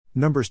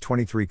Numbers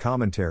 23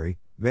 Commentary,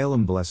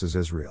 Balaam blesses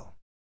Israel.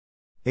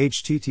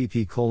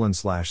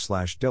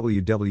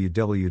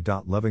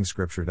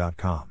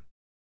 http://www.lovingscripture.com.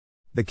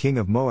 The king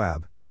of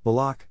Moab,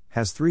 Balak,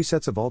 has 3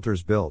 sets of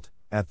altars built,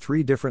 at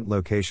 3 different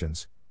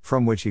locations,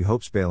 from which he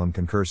hopes Balaam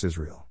can curse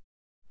Israel.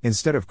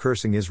 Instead of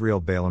cursing Israel,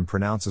 Balaam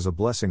pronounces a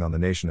blessing on the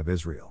nation of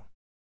Israel.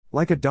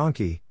 Like a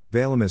donkey,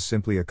 Balaam is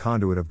simply a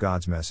conduit of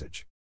God's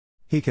message.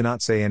 He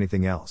cannot say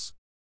anything else.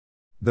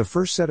 The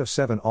first set of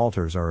 7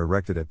 altars are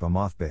erected at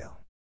Bamoth Baal.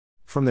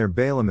 From there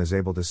Balaam is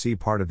able to see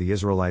part of the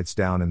Israelites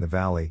down in the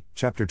valley,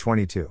 chapter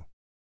 22.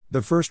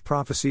 The first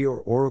prophecy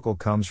or oracle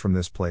comes from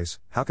this place: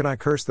 how can I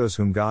curse those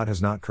whom God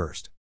has not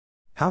cursed?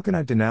 How can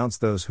I denounce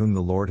those whom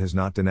the Lord has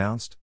not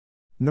denounced?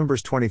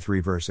 Numbers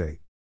 23 verse 8.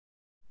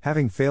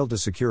 Having failed to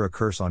secure a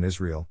curse on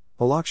Israel,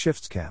 Balak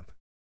shifts camp.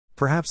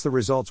 Perhaps the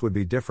results would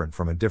be different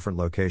from a different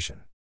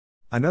location.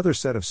 Another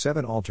set of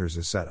 7 altars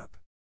is set up.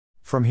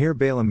 From here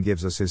Balaam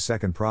gives us his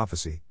second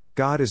prophecy: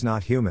 God is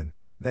not human,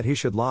 that he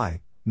should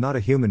lie, not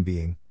a human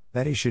being,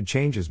 that he should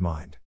change his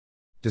mind.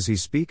 Does he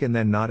speak and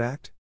then not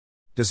act?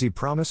 Does he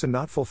promise and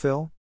not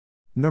fulfill?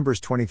 Numbers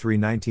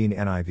 23:19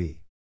 NIV.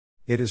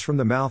 It is from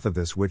the mouth of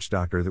this witch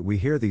doctor that we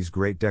hear these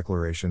great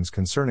declarations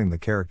concerning the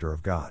character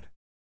of God.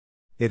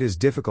 It is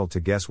difficult to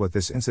guess what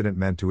this incident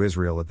meant to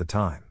Israel at the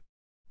time.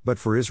 But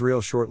for Israel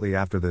shortly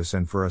after this,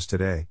 and for us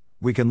today,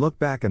 we can look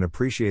back and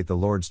appreciate the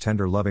Lord's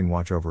tender loving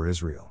watch over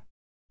Israel.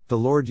 The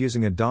Lord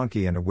using a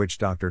donkey and a witch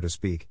doctor to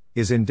speak,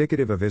 is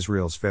indicative of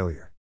Israel's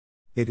failure.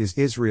 It is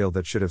Israel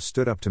that should have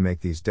stood up to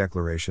make these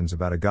declarations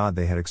about a God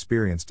they had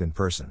experienced in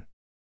person.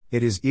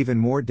 It is even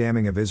more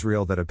damning of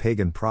Israel that a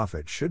pagan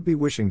prophet should be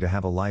wishing to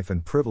have a life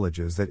and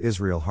privileges that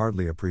Israel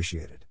hardly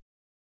appreciated.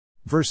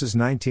 Verses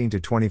 19 to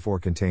 24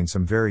 contain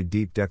some very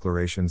deep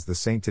declarations the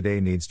saint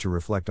today needs to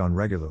reflect on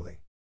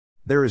regularly.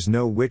 There is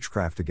no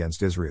witchcraft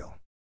against Israel.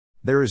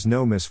 There is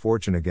no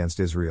misfortune against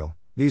Israel.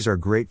 These are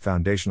great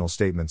foundational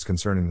statements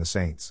concerning the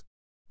saints.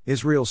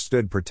 Israel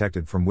stood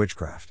protected from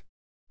witchcraft.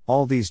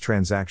 All these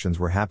transactions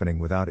were happening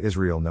without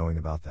Israel knowing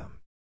about them.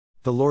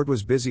 The Lord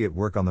was busy at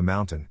work on the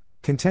mountain,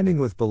 contending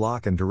with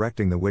Balak and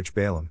directing the witch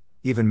Balaam,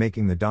 even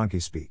making the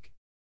donkey speak.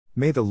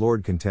 May the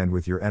Lord contend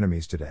with your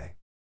enemies today.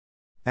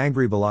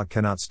 Angry Balak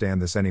cannot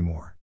stand this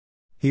anymore.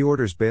 He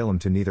orders Balaam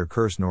to neither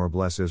curse nor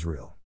bless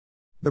Israel.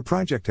 The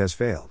project has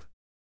failed.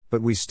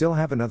 But we still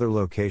have another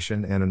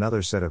location and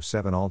another set of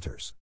 7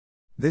 altars.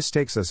 This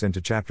takes us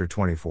into chapter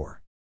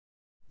 24.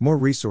 More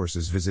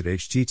resources visit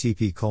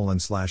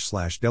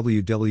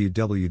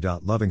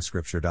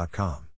http://www.lovingscripture.com.